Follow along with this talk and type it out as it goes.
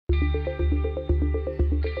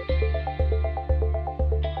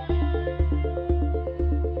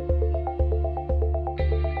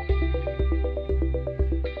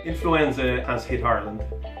influenza has hit Ireland,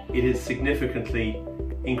 it is significantly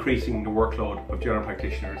increasing the workload of general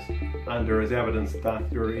practitioners, and there is evidence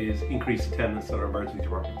that there is increased attendance at our emergency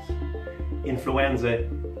departments. Influenza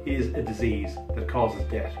is a disease that causes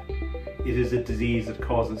death. It is a disease that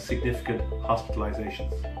causes significant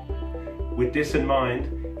hospitalizations. With this in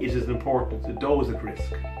mind, it is important that those at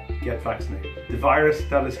risk get vaccinated. The virus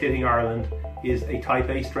that is hitting Ireland is a type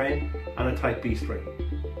A strain and a type B strain.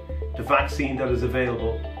 The vaccine that is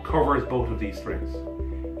available covers both of these strains.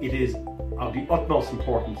 It is of the utmost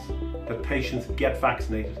importance that patients get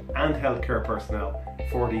vaccinated and healthcare personnel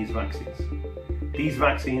for these vaccines. These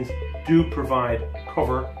vaccines do provide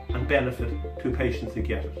cover and benefit to patients who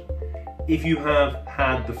get it. If you have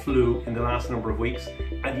had the flu in the last number of weeks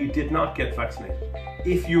and you did not get vaccinated,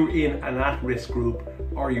 if you're in an at-risk group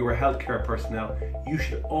or you are healthcare personnel, you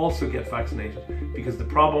should also get vaccinated, because the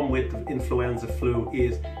problem with the influenza flu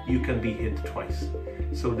is you can be hit twice.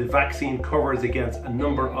 So the vaccine covers against a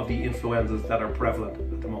number of the influenzas that are prevalent